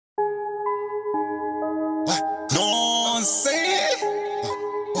I'm saying?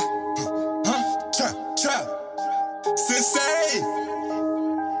 Trap. SENSEI.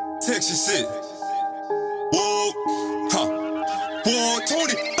 Texas shit. Whoa. Whoa,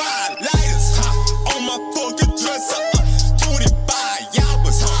 25 lighters. On my fucking dresser. 25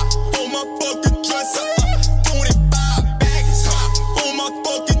 yappers. On my fucking dresser. 25 baggies. On my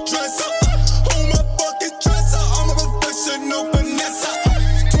fucking dresser. On my fucking dresser. I'm a professional finesse.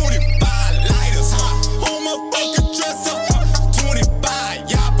 25 lighters. On my fucking dresser. 25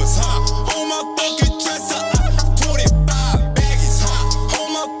 yappers. On my fucking dresser. 25 baggies. On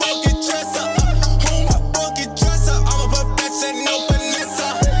my fucking dresser. On my fucking dresser. I'm a professional finesse.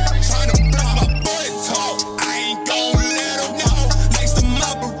 Tryna block my booty talk. I ain't gon' let them know. Next to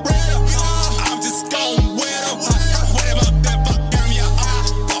my Beretta, I'm just gon' wear them. Whatever that fuck give me a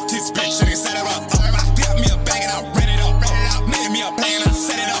fuck this bitch, nigga set it up. Get me a bag and I ran it up. Made me a plan and I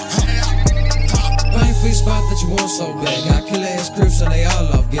set it up. Bang for your spot that you want so bad. Got killer ass crips and they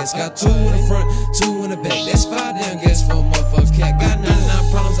all off gas. Got 2 in the front, 2 in the back. That's 5 damn gas for a motherfucker's cat. Got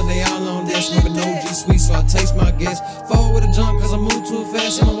 99 problems and they all on that. Smoking no G sweet, so I taste my gas. Fall with a jump cause I move too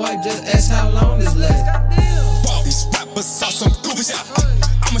fast. And my wife just asked how long this last. All these rappers saw some goofy shit.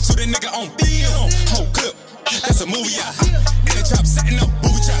 I'ma shoot a nigga on film. Whole clip, that's a movie, In the trap, setting up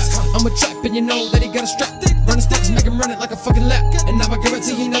booby traps. I'm a trap and you know that he got a strap. Running sticks, make him run it like a fucking lap. And now I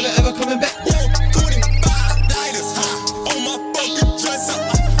guarantee he never ever coming back. 25 lighters, on my fucking dresser.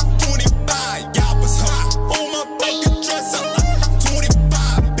 25 yappers, on my fucking dresser.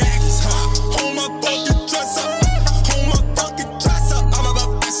 25 baggies, on my fucking dresser. On my fucking dresser, I'm a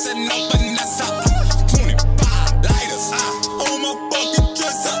professional finesse. 25 lighters, on my fucking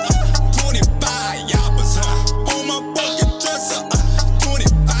dresser. 25 yappers, on my fucking dresser.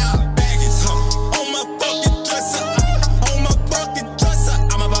 25 baggies, on my fucking dresser. On my fucking dresser,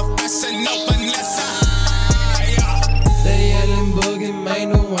 I'm a professional finesse. They yelling boogie, man,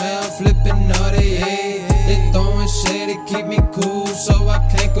 the way I'm flipping all they throwing shit to keep me cool, so I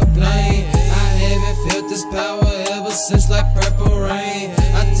can't complain. I haven't felt this power ever since like purple rain.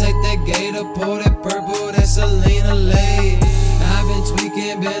 I take that gator, pour that purple, that's Selena Lay. I've been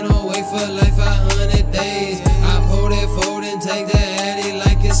tweaking, been away for like 500 days. I pour that fold and take that addy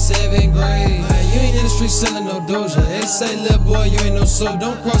like it's 7th grade. You ain't in the street selling no doja. They say, little boy, you ain't no soul.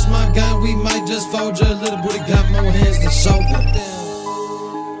 Don't cross my gun, we might just fold ya. Little booty got more hands than shoulder.